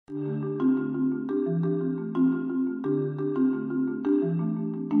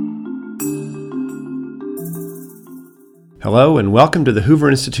Hello and welcome to the Hoover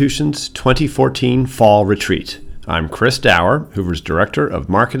Institution's 2014 Fall Retreat. I'm Chris Dower, Hoover's Director of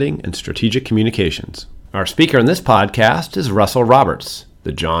Marketing and Strategic Communications. Our speaker in this podcast is Russell Roberts,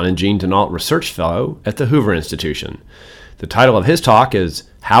 the John and Jean Nault Research Fellow at the Hoover Institution. The title of his talk is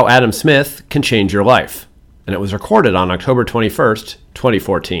How Adam Smith Can Change Your Life, and it was recorded on October 21st,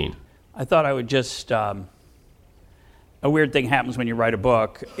 2014. I thought I would just, a weird thing happens when you write a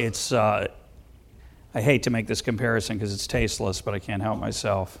book. It's, I hate to make this comparison because it's tasteless, but I can't help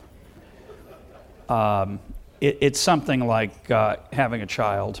myself. It's something like having a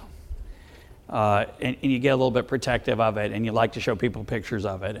child, and you get a little bit protective of it, and you like to show people pictures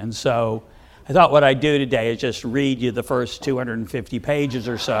of it. And so I thought what I'd do today is just read you the first 250 pages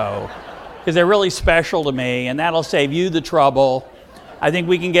or so, because they're really special to me, and that'll save you the trouble. I think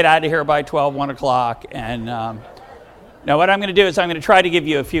we can get out of here by 1 o'clock, and now what I'm going to do is I'm going to try to give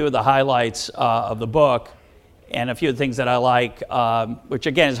you a few of the highlights of the book and a few of the things that I like, which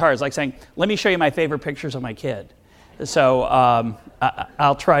again is hard. It's like saying, let me show you my favorite pictures of my kid. So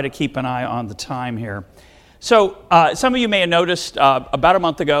I'll try to keep an eye on the time here. So some of you may have noticed about a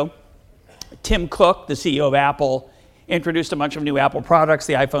month ago, Tim Cook, the CEO of Apple, introduced a bunch of new Apple products,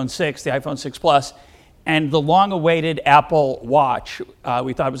 the iPhone 6, the iPhone 6 Plus, and the long-awaited Apple Watch.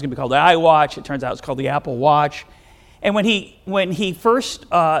 We thought it was going to be called the iWatch. It turns out it's called the Apple Watch. And when he first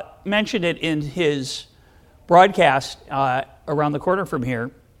mentioned it in his broadcast around the corner from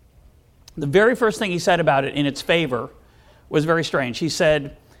here, the very first thing he said about it in its favor was very strange. He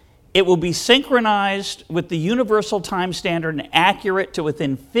said, it will be synchronized with the universal time standard and accurate to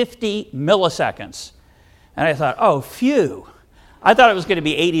within 50 milliseconds. And I thought, oh, phew. I thought it was going to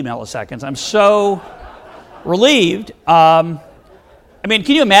be 80 milliseconds. I'm so relieved. I mean,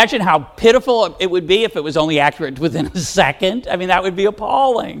 can you imagine how pitiful it would be if it was only accurate within a second? I mean, that would be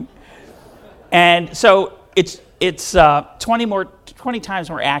appalling. And so it's 20 times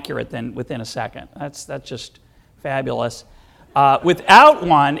more accurate than within a second. That's just fabulous. Without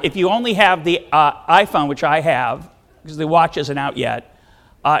one, if you only have the iPhone, which I have, because the watch isn't out yet,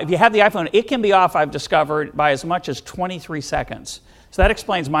 if you have the iPhone, it can be off, I've discovered, by as much as 23 seconds. So that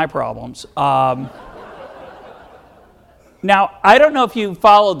explains my problems. Now, I don't know if you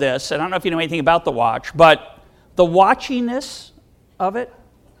followed this, and I don't know if you know anything about the watch, but the watchiness of it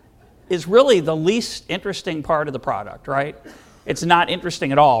is really the least interesting part of the product, right? It's not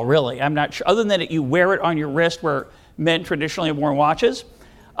interesting at all, really. I'm not sure, other than that you wear it on your wrist where men traditionally have worn watches.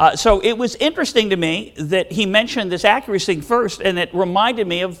 So it was interesting to me that he mentioned this accuracy first, and it reminded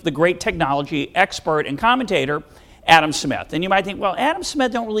me of the great technology expert and commentator, Adam Smith. And you might think, well, Adam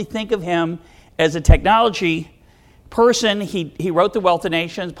Smith, don't really think of him as a technology person. He wrote The Wealth of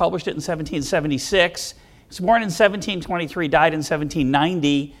Nations, published it in 1776. He was born in 1723, died in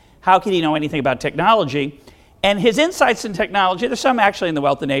 1790. How could he know anything about technology? And his insights in technology, there's some actually in The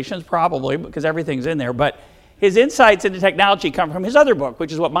Wealth of Nations, probably, because everything's in there, but his insights into technology come from his other book,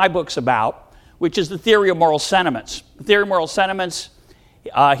 which is what my book's about, which is The Theory of Moral Sentiments. The Theory of Moral Sentiments,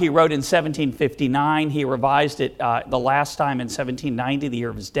 he wrote in 1759. He revised it the last time in 1790, the year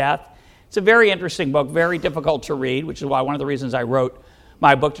of his death. It's a very interesting book, very difficult to read, which is why one of the reasons I wrote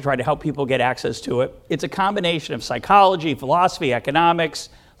my book, to try to help people get access to it. It's a combination of psychology, philosophy, economics,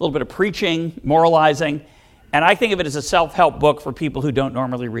 a little bit of preaching, moralizing, and I think of it as a self-help book for people who don't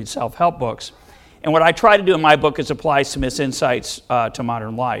normally read self-help books. And what I try to do in my book is apply Smith's insights to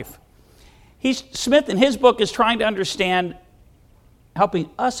modern life. Smith, in his book, is trying to understand, helping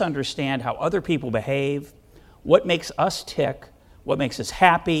us understand how other people behave, what makes us tick, what makes us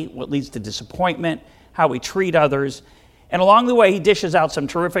happy, what leads to disappointment, how we treat others. And along the way, he dishes out some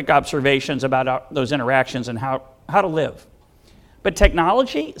terrific observations about those interactions and how to live. But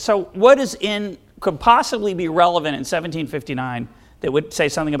technology, so what could possibly be relevant in 1759 that would say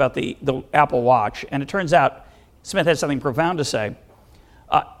something about the Apple Watch? And it turns out Smith has something profound to say.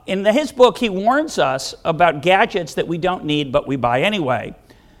 In his book, he warns us about gadgets that we don't need but we buy anyway,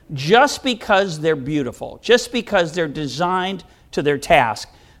 just because they're beautiful, just because they're designed to their task.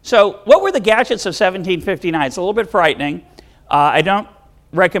 So what were the gadgets of 1759? It's a little bit frightening. I don't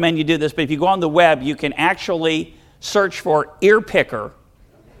recommend you do this, but if you go on the web, you can actually search for ear picker,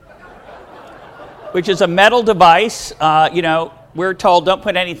 which is a metal device. We're told don't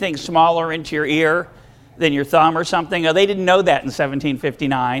put anything smaller into your ear than your thumb or something. They didn't know that in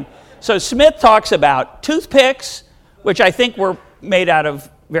 1759. So Smith talks about toothpicks, which I think were made out of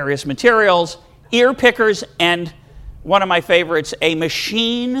various materials, ear pickers, and one of my favorites, a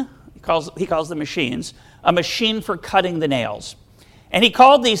machine, he calls them machines, a machine for cutting the nails. And he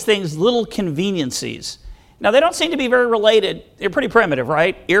called these things little conveniences. Now, they don't seem to be very related. They're pretty primitive,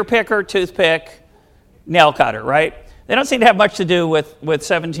 right? Ear picker, toothpick, nail cutter, right? They don't seem to have much to do with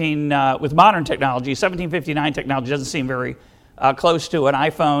modern technology. 1759 technology doesn't seem very close to an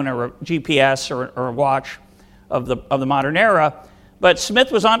iPhone or a GPS or a watch of the modern era. But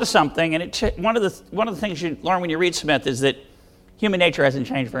Smith was onto something, and one of the things you learn when you read Smith is that human nature hasn't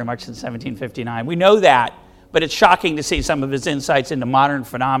changed very much since 1759. We know that, but it's shocking to see some of his insights into modern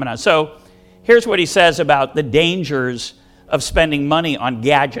phenomena. So here's what he says about the dangers of spending money on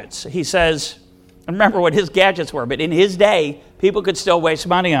gadgets. He says, and remember what his gadgets were, but in his day, people could still waste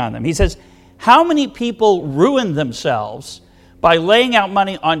money on them. He says, how many people ruin themselves by laying out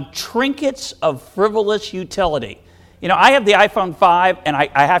money on trinkets of frivolous utility? You know, I have the iPhone 5, and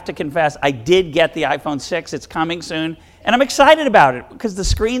I have to confess, I did get the iPhone 6. It's coming soon, and I'm excited about it because the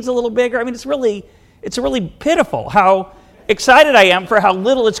screen's a little bigger. I mean, it's really pitiful how excited I am for how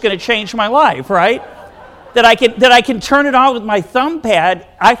little it's going to change my life, right? That I can turn it on with my thumb pad,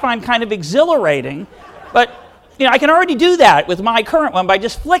 I find kind of exhilarating, but you know, I can already do that with my current one by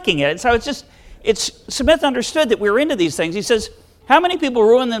just flicking it. So Smith understood that we were into these things. He says, how many people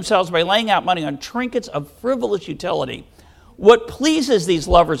ruin themselves by laying out money on trinkets of frivolous utility? What pleases these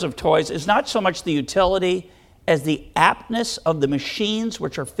lovers of toys is not so much the utility as the aptness of the machines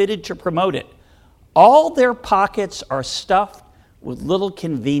which are fitted to promote it. All their pockets are stuffed with little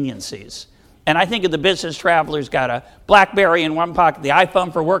conveniences. And I think of the business traveler's got a BlackBerry in one pocket, the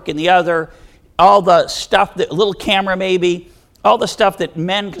iPhone for work in the other, all the stuff, a little camera maybe, all the stuff that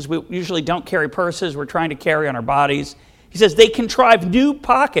men, because we usually don't carry purses, we're trying to carry on our bodies. He says they contrive new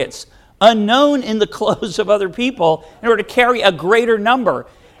pockets unknown in the clothes of other people in order to carry a greater number.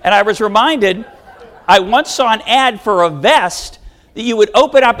 And I was reminded, I once saw an ad for a vest that you would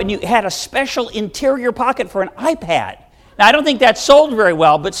open up and you had a special interior pocket for an iPad. Now, I don't think that sold very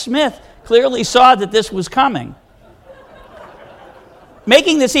well, but Smith clearly saw that this was coming.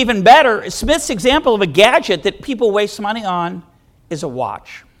 Making this even better, Smith's example of a gadget that people waste money on is a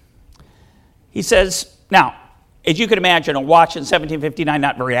watch. He says, now, as you can imagine, a watch in 1759,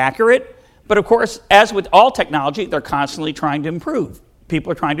 not very accurate, but of course, as with all technology, they're constantly trying to improve.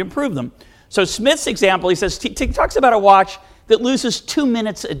 People are trying to improve them. So Smith's example, he says, he talks about a watch that loses 2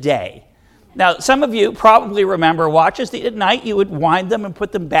 minutes a day. Now, some of you probably remember watches that at night you would wind them and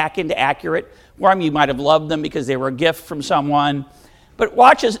put them back into accurate form. You might have loved them because they were a gift from someone. But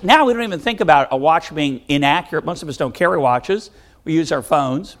watches, now we don't even think about a watch being inaccurate. Most of us don't carry watches. We use our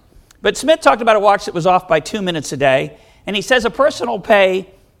phones. But Smith talked about a watch that was off by 2 minutes a day. And he says a person will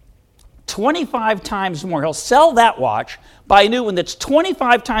pay 25 times more. He'll sell that watch, buy a new one that's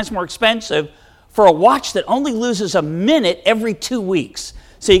 25 times more expensive for a watch that only loses a minute every 2 weeks.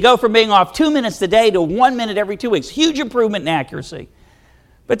 So you go from being off 2 minutes a day to 1 minute every 2 weeks. Huge improvement in accuracy.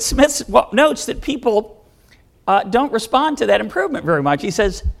 But Smith notes that people don't respond to that improvement very much. He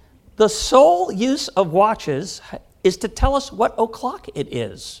says, the sole use of watches is to tell us what o'clock it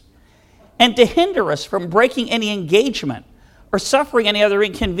is and to hinder us from breaking any engagement or suffering any other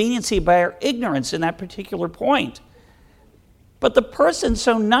inconveniency by our ignorance in that particular point. But the person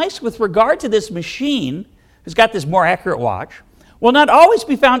so nice with regard to this machine, who's got this more accurate watch, will not always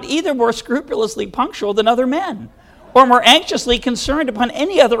be found either more scrupulously punctual than other men, or more anxiously concerned upon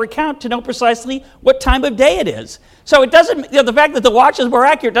any other account to know precisely what time of day it is. So it doesn't, the fact that the watch is more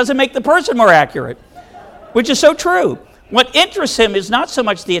accurate doesn't make the person more accurate, which is so true. What interests him is not so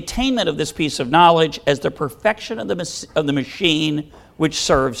much the attainment of this piece of knowledge as the perfection of the machine which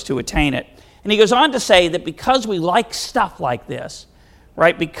serves to attain it. And he goes on to say that because we like stuff like this,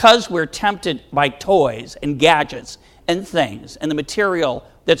 right, because we're tempted by toys and gadgets and things and the material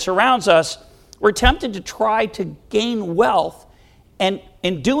that surrounds us, we're tempted to try to gain wealth and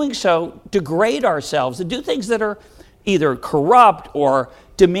in doing so degrade ourselves and do things that are either corrupt or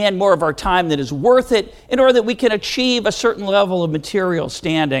demand more of our time than is worth it in order that we can achieve a certain level of material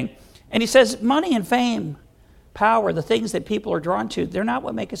standing. And he says money and fame, power, the things that people are drawn to, they're not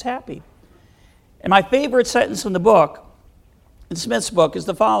what make us happy. And my favorite sentence in the book, in Smith's book, is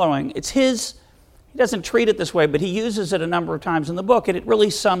the following. It's his, he doesn't treat it this way, but he uses it a number of times in the book, and it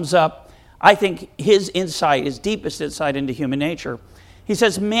really sums up, I think, his insight, his deepest insight into human nature. He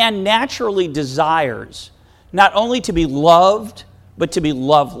says, man naturally desires not only to be loved, but to be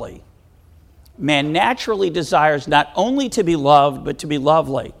lovely. Man naturally desires not only to be loved, but to be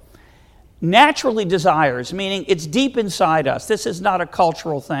lovely. Naturally desires, meaning it's deep inside us. This is not a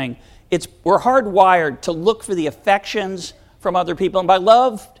cultural thing. We're hardwired to look for the affections from other people. And by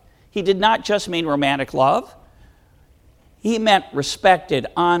love, he did not just mean romantic love. He meant respected,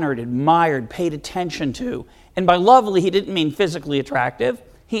 honored, admired, paid attention to. And by lovely, he didn't mean physically attractive.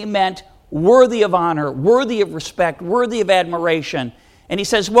 He meant worthy of honor, worthy of respect, worthy of admiration. And he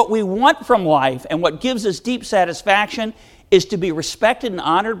says, what we want from life and what gives us deep satisfaction is to be respected and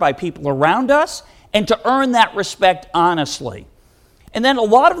honored by people around us and to earn that respect honestly. And then a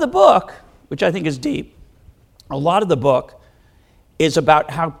lot of the book, which I think is deep, a lot of the book is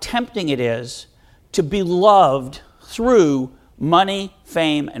about how tempting it is to be loved through money,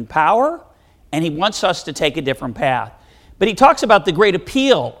 fame, and power, and he wants us to take a different path. But he talks about the great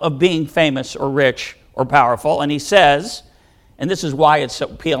appeal of being famous or rich or powerful, and he says, and this is why it's so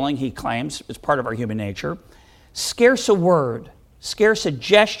appealing, he claims, it's part of our human nature, scarce a word, scarce a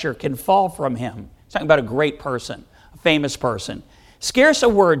gesture can fall from him. He's talking about a great person, a famous person. Scarce a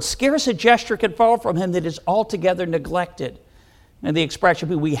word, scarce a gesture can fall from him that is altogether neglected. And the expression,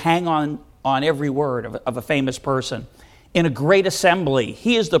 we hang on every word of a famous person. In a great assembly,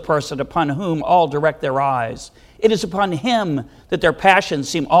 he is the person upon whom all direct their eyes. It is upon him that their passions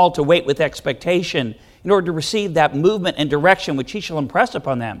seem all to wait with expectation in order to receive that movement and direction which he shall impress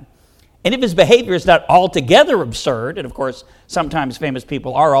upon them. And if his behavior is not altogether absurd, and of course sometimes famous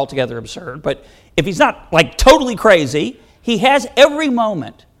people are altogether absurd, but if he's not like totally crazy, he has every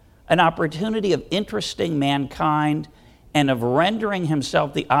moment an opportunity of interesting mankind and of rendering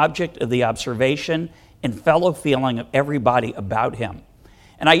himself the object of the observation and fellow feeling of everybody about him.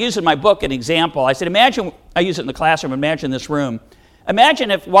 And I use in my book an example. I said, imagine, I use it in the classroom, imagine this room.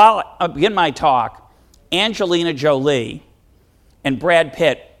 Imagine if while I begin my talk, Angelina Jolie and Brad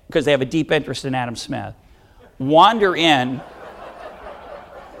Pitt, because they have a deep interest in Adam Smith, wander in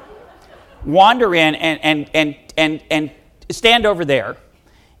and stand over there.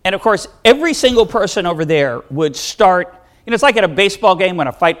 And of course, every single person over there would start, it's like at a baseball game when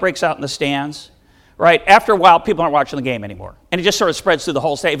a fight breaks out in the stands, right? After a while, people aren't watching the game anymore. And it just sort of spreads through the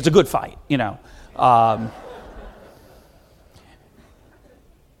whole state. If it's a good fight, I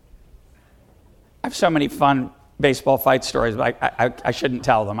have so many fun baseball fight stories, but I shouldn't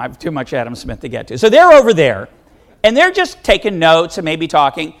tell them. I have too much Adam Smith to get to. So they're over there, and they're just taking notes and maybe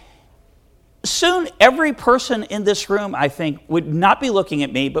talking. Soon, every person in this room, I think, would not be looking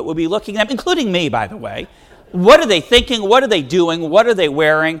at me, but would be looking at them, including me, by the way. What are they thinking? What are they doing? What are they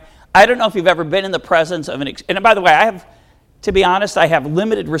wearing? I don't know if you've ever been in the presence of and by the way, to be honest, I have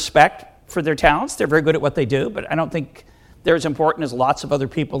limited respect for their talents. They're very good at what they do, but I don't think they're as important as lots of other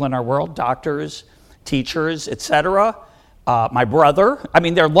people in our world, doctors, teachers, etc. My brother.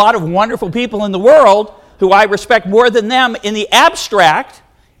 There are a lot of wonderful people in the world who I respect more than them in the abstract,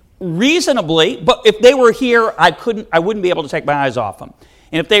 reasonably, but if they were here, I wouldn't be able to take my eyes off them.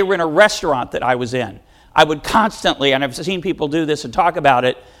 And if they were in a restaurant that I was in, I would constantly, and I've seen people do this and talk about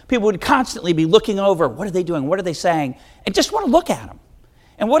it, people would constantly be looking over, what are they doing, what are they saying, and just want to look at them.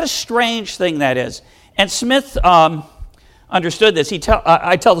 And what a strange thing that is. And Smith understood this.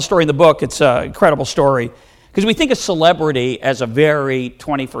 I tell the story in the book. It's an incredible story, because we think of celebrity as a very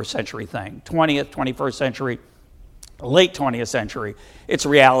 21st century thing, 20th, 21st century, late 20th century. It's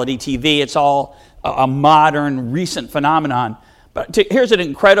reality TV. It's all a modern, recent phenomenon. But here's an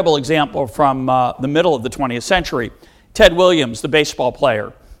incredible example from the middle of the 20th century. Ted Williams, the baseball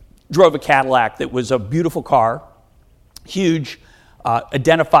player, drove a Cadillac that was a beautiful car, huge,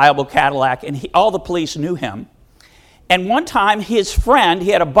 identifiable Cadillac, and all the police knew him. And one time, his friend,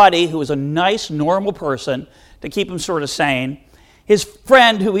 he had a buddy who was a nice, normal person to keep him sort of sane. His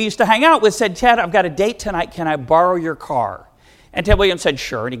friend, who he used to hang out with, said, Ted, I've got a date tonight. Can I borrow your car? And Ted Williams said,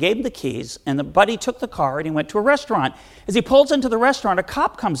 sure. And he gave him the keys. And the buddy took the car and he went to a restaurant. As he pulls into the restaurant, a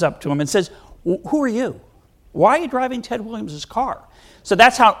cop comes up to him and says, who are you? Why are you driving Ted Williams' car? So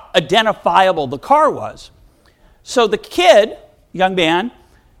that's how identifiable the car was. So the kid, young man,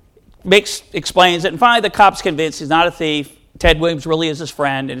 explains it. And finally, the cop's convinced he's not a thief. Ted Williams really is his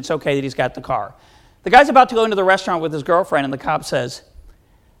friend, and it's okay that he's got the car. The guy's about to go into the restaurant with his girlfriend, and the cop says,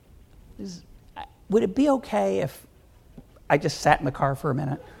 would it be okay if I just sat in the car for a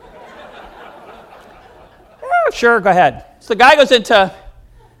minute? Oh, sure, go ahead. So the guy goes into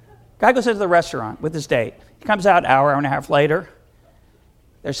the restaurant with his date. He comes out an hour and a half later.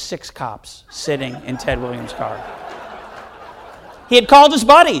 There's 6 cops sitting in Ted Williams' car. He had called his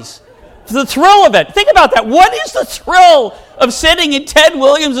buddies. The thrill of it. Think about that. What is the thrill of sitting in Ted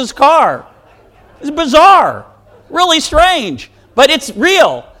Williams' car? It's bizarre, really strange, but it's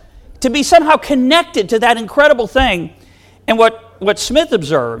real. To be somehow connected to that incredible thing. And what Smith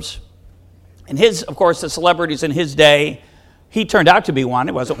observes, and of course, the celebrities in his day, he turned out to be one.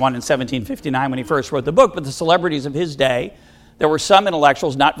 It wasn't one in 1759 when he first wrote the book, but the celebrities of his day, there were some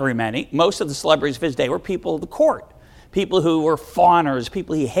intellectuals, not very many. Most of the celebrities of his day were people of the court, people who were fawners,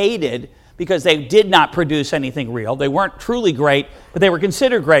 people he hated because they did not produce anything real. They weren't truly great, but they were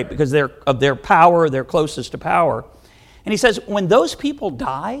considered great because of their power, they're closest to power. And he says, when those people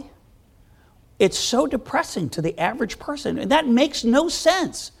die, it's so depressing to the average person. And that makes no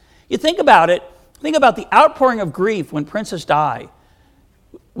sense. You think about it. Think about the outpouring of grief when Princess Di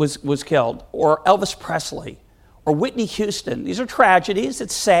was killed, or Elvis Presley, or Whitney Houston. These are tragedies.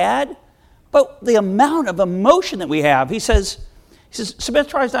 It's sad. But the amount of emotion that we have, he says, Smith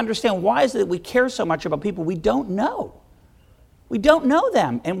tries to understand why is it that we care so much about people we don't know. We don't know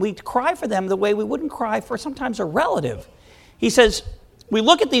them, and we cry for them the way we wouldn't cry for sometimes a relative. He says, we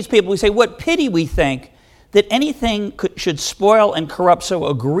look at these people, we say, what pity we think that anything should spoil and corrupt so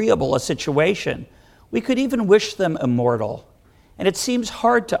agreeable a situation. We could even wish them immortal. And it seems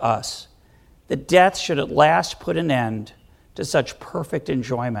hard to us that death should at last put an end to such perfect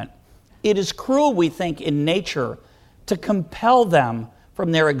enjoyment. It is cruel, we think, in nature to compel them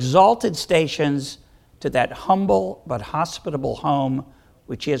from their exalted stations to that humble but hospitable home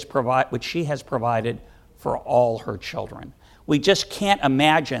which she has provided for all her children. We just can't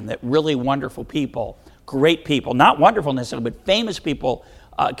imagine that really wonderful people, great people, not wonderful necessarily, but famous people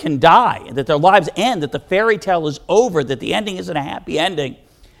can die, that their lives end, that the fairy tale is over, that the ending isn't a happy ending.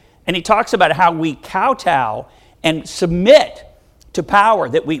 And he talks about how we kowtow and submit to power,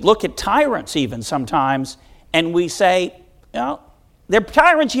 that we look at tyrants even sometimes, and we say, they're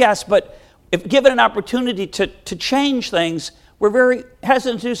tyrants, yes, but if given an opportunity to change things, we're very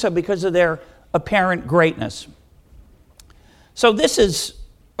hesitant to do so because of their apparent greatness. So this is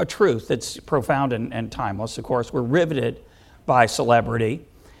a truth that's profound and timeless. Of course, we're riveted by celebrity.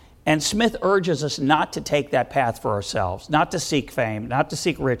 And Smith urges us not to take that path for ourselves, not to seek fame, not to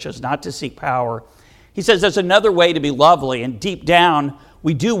seek riches, not to seek power. He says there's another way to be lovely, and deep down,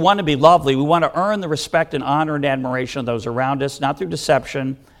 we do want to be lovely. We want to earn the respect and honor and admiration of those around us, not through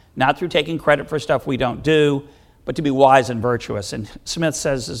deception, not through taking credit for stuff we don't do, but to be wise and virtuous. And Smith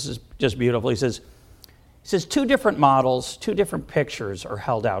says, this is just beautiful, he says, two different models, two different pictures are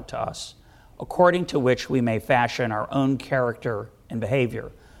held out to us, according to which we may fashion our own character and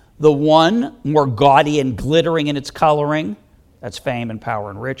behavior. The one, more gaudy and glittering in its coloring, that's fame and power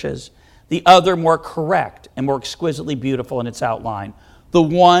and riches. The other, more correct and more exquisitely beautiful in its outline. The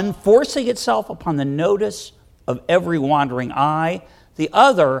one, forcing itself upon the notice of every wandering eye. The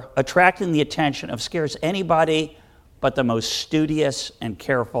other, attracting the attention of scarce anybody but the most studious and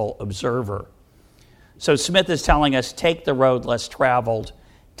careful observer. So Smith is telling us, take the road less traveled.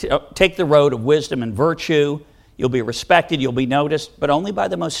 Take the road of wisdom and virtue. You'll be respected, you'll be noticed, but only by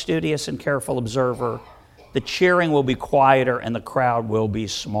the most studious and careful observer. The cheering will be quieter and the crowd will be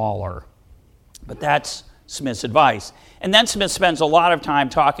smaller. But that's Smith's advice. And then Smith spends a lot of time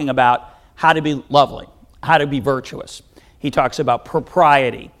talking about how to be lovely, how to be virtuous. He talks about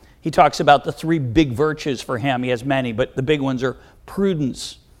propriety. He talks about the three big virtues for him. He has many, but the big ones are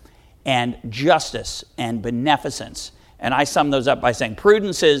prudence and justice and beneficence. And I sum those up by saying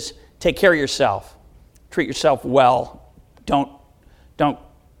prudence is take care of yourself. Treat yourself well. Don't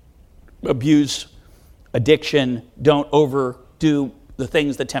abuse addiction. Don't overdo the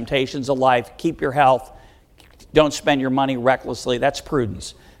things, the temptations of life. Keep your health. Don't spend your money recklessly. That's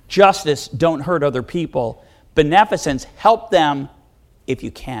prudence. Justice, don't hurt other people. Beneficence, help them if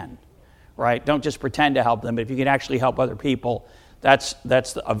you can, right? Don't just pretend to help them, but if you can actually help other people, that's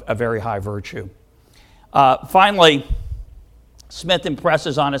a very high virtue. Finally, Smith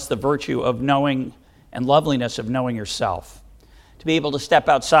impresses on us the virtue of knowing and loveliness of knowing yourself. To be able to step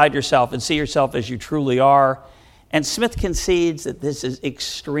outside yourself and see yourself as you truly are. And Smith concedes that this is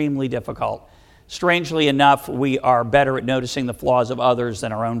extremely difficult. Strangely enough, we are better at noticing the flaws of others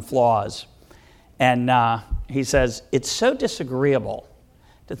than our own flaws. And he says, it's so disagreeable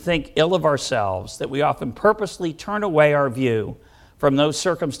to think ill of ourselves that we often purposely turn away our view from those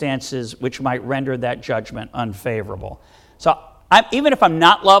circumstances which might render that judgment unfavorable. So even if I'm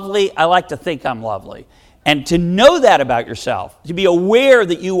not lovely, I like to think I'm lovely. And to know that about yourself, to be aware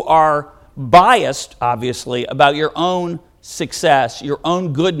that you are biased, obviously, about your own success, your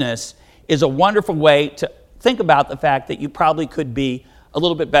own goodness, is a wonderful way to think about the fact that you probably could be a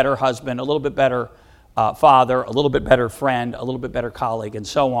little bit better husband, a little bit better father, a little bit better friend, a little bit better colleague, and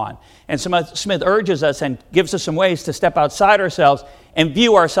so on. And Smith urges us and gives us some ways to step outside ourselves and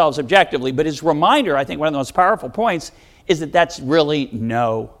view ourselves objectively. But his reminder, I think one of the most powerful points, is that that's really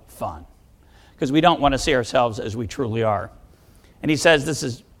no fun, because we don't want to see ourselves as we truly are. And he says, this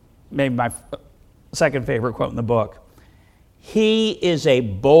is maybe my second favorite quote in the book, he is a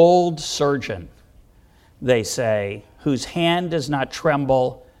bold surgeon, they say, whose hand does not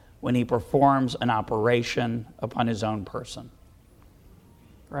tremble when he performs an operation upon his own person.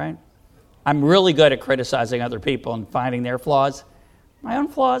 Right? I'm really good at criticizing other people and finding their flaws. My own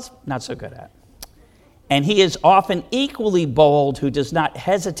flaws, not so good at. And he is often equally bold who does not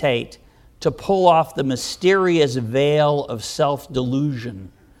hesitate to pull off the mysterious veil of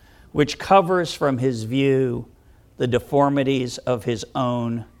self-delusion, which covers from his view the deformities of his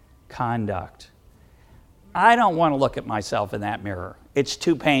own conduct. I don't want to look at myself in that mirror. It's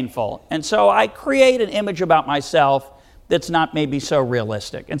too painful. And so I create an image about myself that's not maybe so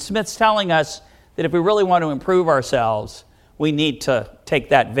realistic. And Smith's telling us that if we really want to improve ourselves, we need to take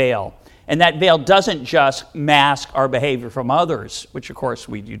that veil. And that veil doesn't just mask our behavior from others, which of course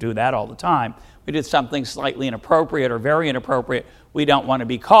we do that all the time. We did something slightly inappropriate or very inappropriate. We don't want to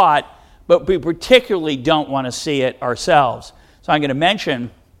be caught, but we particularly don't want to see it ourselves. So I'm going to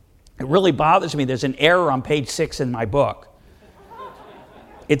mention, it really bothers me, there's an error on page 6 in my book.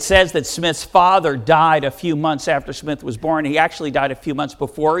 It says that Smith's father died a few months after Smith was born. He actually died a few months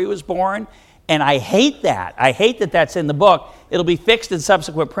before he was born. And I hate that. I hate that that's in the book. It'll be fixed in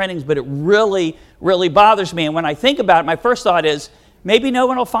subsequent printings, but it really, really bothers me. And when I think about it, my first thought is, maybe no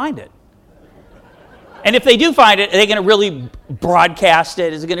one will find it. And if they do find it, are they going to really broadcast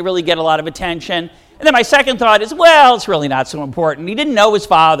it? Is it going to really get a lot of attention? And then my second thought is, well, it's really not so important. He didn't know his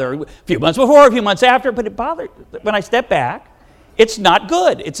father a few months before, a few months after, but it bothered. When I step back, it's not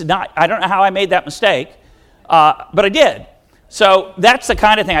good. It's not. I don't know how I made that mistake, but I did. So that's the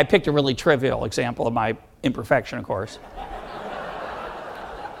kind of thing. I picked a really trivial example of my imperfection, of course,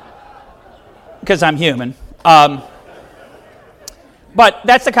 because I'm human. But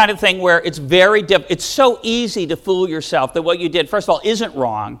that's the kind of thing where it's very it's so easy to fool yourself that what you did, first of all, isn't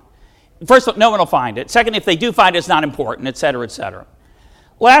wrong. First of all, no one will find it. Second, if they do find it, it's not important, et cetera, et cetera.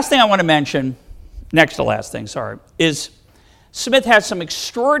 Last thing I want to mention, next to last thing, is Smith has some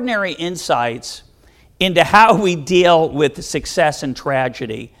extraordinary insights into how we deal with success and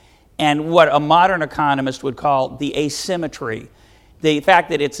tragedy and what a modern economist would call the asymmetry, the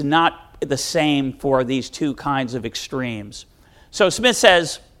fact that it's not the same for these two kinds of extremes. So Smith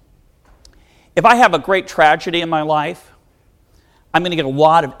says, if I have a great tragedy in my life, I'm going to get a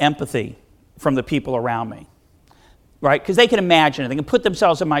lot of empathy from the people around me, right? Because they can imagine it. They can put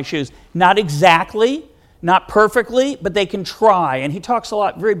themselves in my shoes. Not exactly, not perfectly, but they can try. And he talks a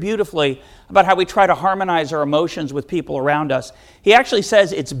lot, very beautifully, about how we try to harmonize our emotions with people around us. He actually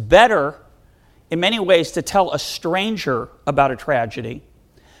says it's better, in many ways, to tell a stranger about a tragedy,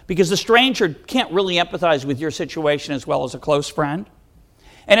 because the stranger can't really empathize with your situation as well as a close friend.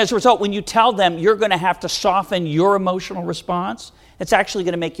 And as a result, when you tell them, you're going to have to soften your emotional response. It's actually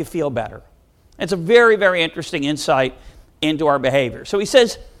going to make you feel better. It's a very, very interesting insight into our behavior. So he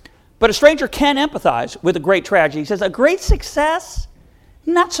says, but a stranger can empathize with a great tragedy. He says, a great success,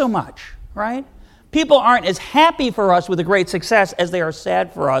 not so much, right? People aren't as happy for us with a great success as they are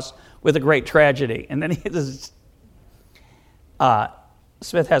sad for us with a great tragedy. And then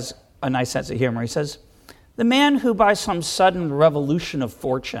Smith has a nice sense of humor. He says, the man who by some sudden revolution of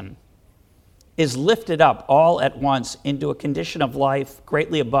fortune is lifted up all at once into a condition of life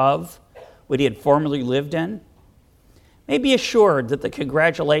greatly above what he had formerly lived in, may be assured that the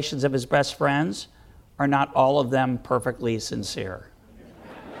congratulations of his best friends are not all of them perfectly sincere.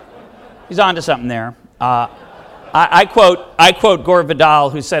 He's on to something there. I quote Gore Vidal,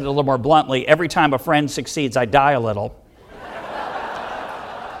 who said it a little more bluntly, every time a friend succeeds, I die a little,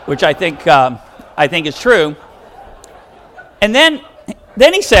 which I think is true. And then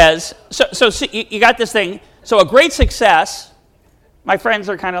he says, so you got this thing, so a great success, my friends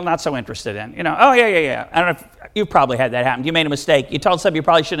are kind of not so interested in. You know, oh, yeah. I don't know if you've probably had that happen. You made a mistake. You told somebody you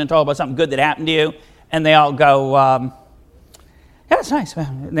probably shouldn't have told about something good that happened to you, and they all go, yeah, it's nice,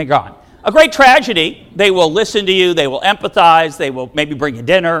 and they're gone. A great tragedy, they will listen to you, they will empathize, they will maybe bring you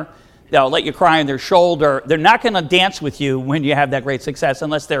dinner, they'll let you cry on their shoulder. They're not going to dance with you when you have that great success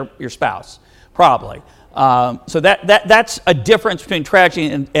unless they're your spouse, probably. So that's a difference between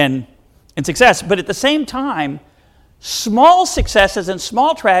tragedy and success. But at the same time, small successes and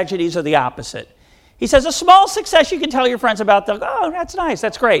small tragedies are the opposite. He says a small success you can tell your friends about. They'll go, oh, that's nice,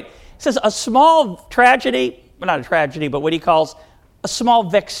 that's great. He says a small tragedy, well, not a tragedy, but what he calls a small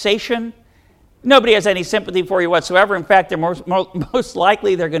vexation, nobody has any sympathy for you whatsoever. In fact, they're most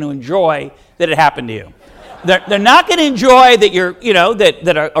likely they're going to enjoy that it happened to you. They're not going to enjoy that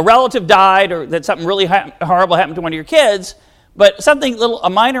that a relative died or that something really horrible happened to one of your kids, but a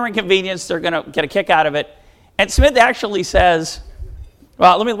minor inconvenience, they're going to get a kick out of it. And Smith actually says,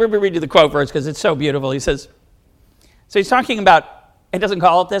 well, let me read you the quote first because it's so beautiful. He says, so he's talking about, he doesn't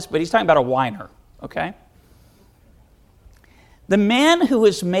call it this, but he's talking about a whiner, okay? The man who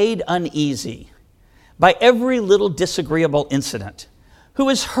is made uneasy by every little disagreeable incident, who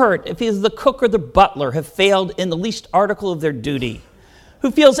is hurt if either the cook or the butler have failed in the least article of their duty,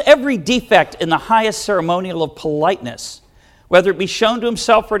 who feels every defect in the highest ceremonial of politeness, whether it be shown to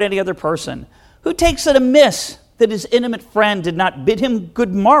himself or to any other person, who takes it amiss that his intimate friend did not bid him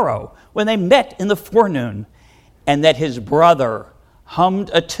good morrow when they met in the forenoon, and that his brother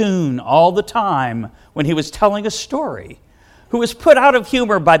hummed a tune all the time when he was telling a story, who was put out of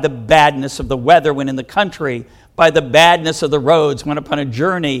humor by the badness of the weather when in the country, by the badness of the roads when upon a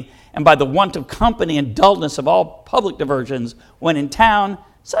journey, and by the want of company and dullness of all public diversions when in town,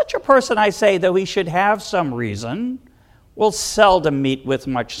 such a person, I say, though he should have some reason, will seldom meet with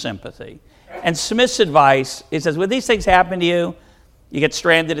much sympathy. And Smith's advice, he says, when these things happen to you, you get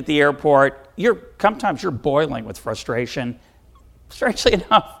stranded at the airport, sometimes you're boiling with frustration. Strangely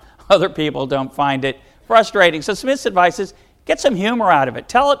enough, other people don't find it frustrating. So Smith's advice is, get some humor out of it.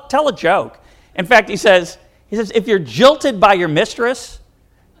 Tell a joke. In fact, he says, if you're jilted by your mistress,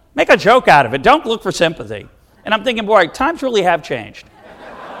 make a joke out of it. Don't look for sympathy. And I'm thinking, boy, times really have changed.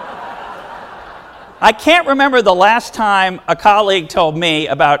 I can't remember the last time a colleague told me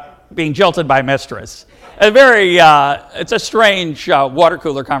about being jilted by a mistress. It's a strange water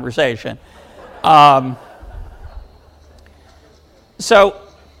cooler conversation. So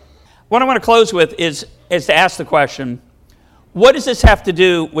what I want to close with is to ask the question, what does this have to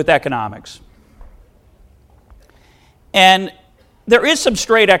do with economics? And there is some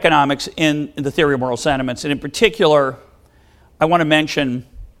straight economics in the theory of moral sentiments, and in particular, I want to mention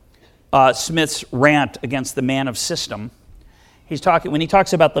Smith's rant against the man of system. When he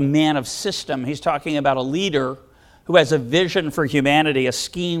talks about the man of system, he's talking about a leader who has a vision for humanity, a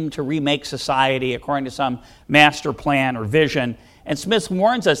scheme to remake society according to some master plan or vision. And Smith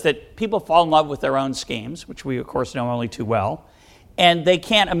warns us that people fall in love with their own schemes, which we, of course, know only too well, and they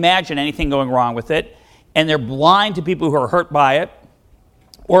can't imagine anything going wrong with it, and they're blind to people who are hurt by it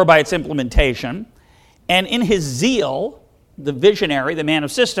or by its implementation. And in his zeal, the visionary, the man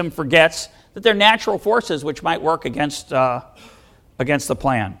of system, forgets that there are natural forces which might work against the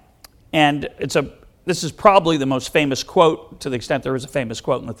plan. And this is probably the most famous quote, to the extent there is a famous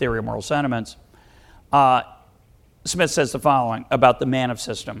quote in the theory of moral sentiments. Smith says the following about the man of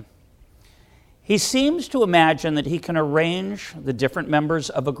system. He seems to imagine that he can arrange the different members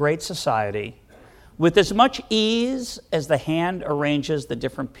of a great society with as much ease as the hand arranges the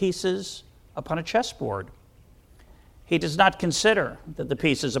different pieces upon a chessboard. He does not consider that the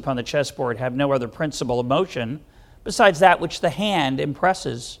pieces upon the chessboard have no other principle of motion besides that which the hand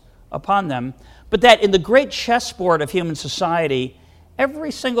impresses upon them, but that in the great chessboard of human society, every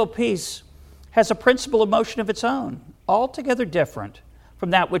single piece has a principle of motion of its own, altogether different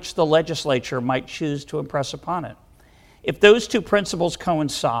from that which the legislature might choose to impress upon it. If those two principles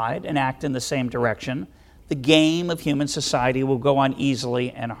coincide and act in the same direction, the game of human society will go on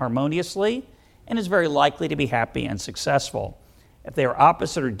easily and harmoniously and is very likely to be happy and successful. If they are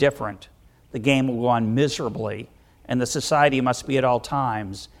opposite or different, the game will go on miserably, and the society must be at all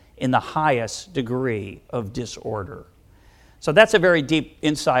times in the highest degree of disorder. So that's a very deep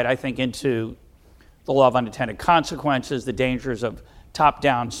insight, I think, into the law of unintended consequences, the dangers of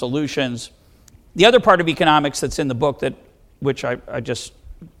top-down solutions. The other part of economics that's in the book, which I just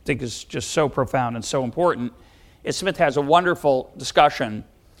think is just so profound and so important, is Smith has a wonderful discussion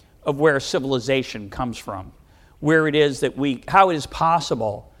of where civilization comes from, how it is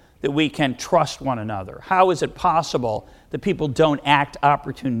possible that we can trust one another. How is it possible that people don't act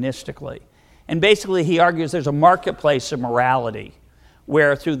opportunistically? And basically he argues there's a marketplace of morality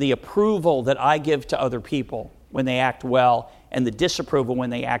where through the approval that I give to other people when they act well and the disapproval when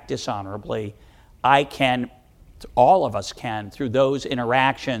they act dishonorably, all of us can, through those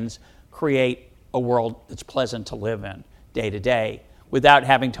interactions, create a world that's pleasant to live in day to day without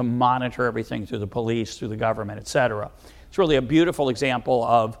having to monitor everything through the police, through the government, etc. It's really a beautiful example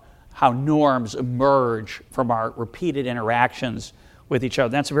of how norms emerge from our repeated interactions with each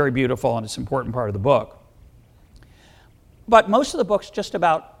other. That's very beautiful, and it's an important part of the book. But most of the book's just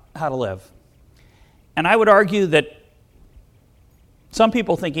about how to live. And I would argue that some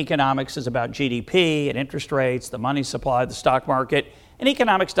people think economics is about GDP and interest rates, the money supply, the stock market, and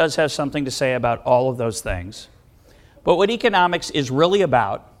economics does have something to say about all of those things. But what economics is really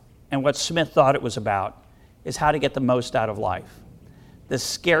about, and what Smith thought it was about, is how to get the most out of life. The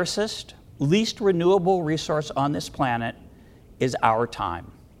scarcest, least renewable resource on this planet is our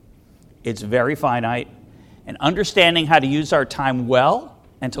time. It's very finite, and understanding how to use our time well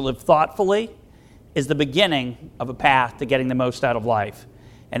and to live thoughtfully is the beginning of a path to getting the most out of life.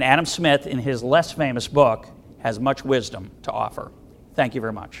 And Adam Smith, in his less famous book, has much wisdom to offer. Thank you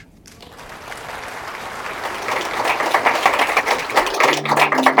very much.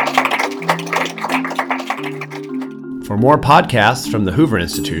 For more podcasts from the Hoover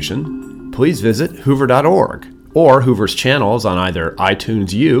Institution, please visit hoover.org or Hoover's channels on either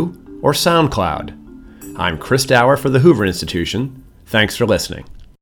iTunes U or SoundCloud. I'm Chris Dower for the Hoover Institution. Thanks for listening.